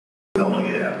Oh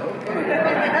yeah.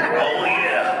 Oh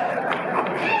yeah.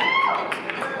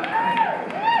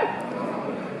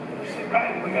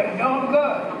 Right, we got it going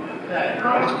good. That's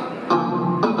right.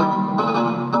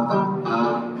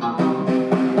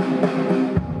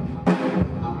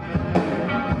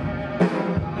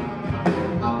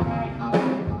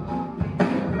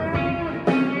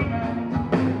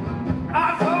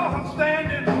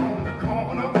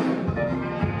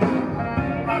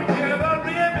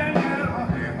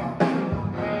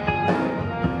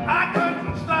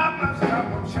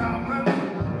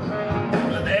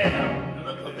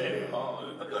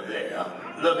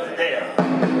 Look at there.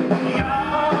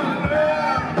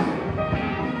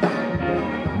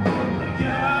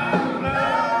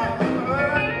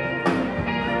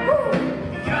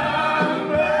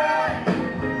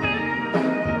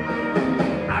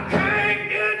 I can't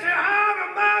get you out of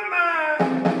my mind.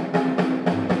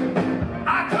 I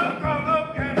took a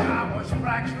look and I was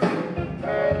fractured.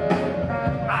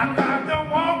 I tried to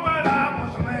walk but I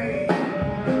was lame.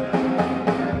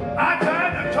 I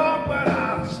tried to talk but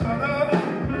I stuttered.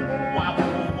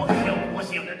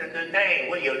 What's your name?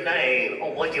 What's your name?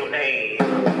 Oh, what's your name?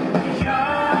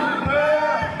 Young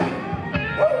blood.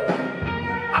 Woo!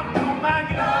 I'm on my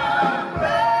young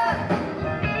blood.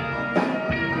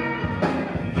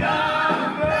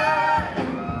 Young blood.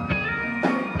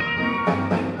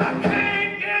 I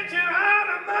can't get you out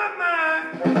of my mind.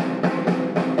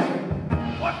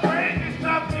 What crazy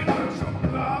stuff she was so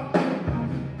bluff.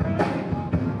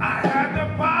 I had to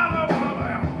follow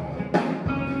her home.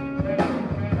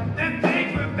 Then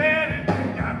things were dead and they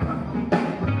got wrong.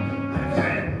 They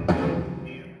said,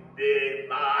 you did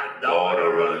my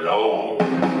daughter alone.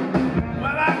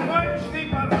 Well, I couldn't sleep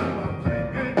but I was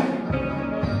thinking.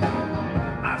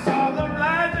 I saw the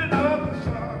rising of the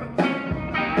sun.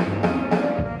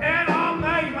 And all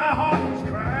night my heart was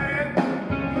crying.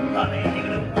 Honey, you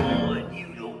the one, you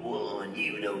the one,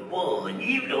 you the one,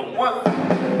 you the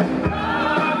one.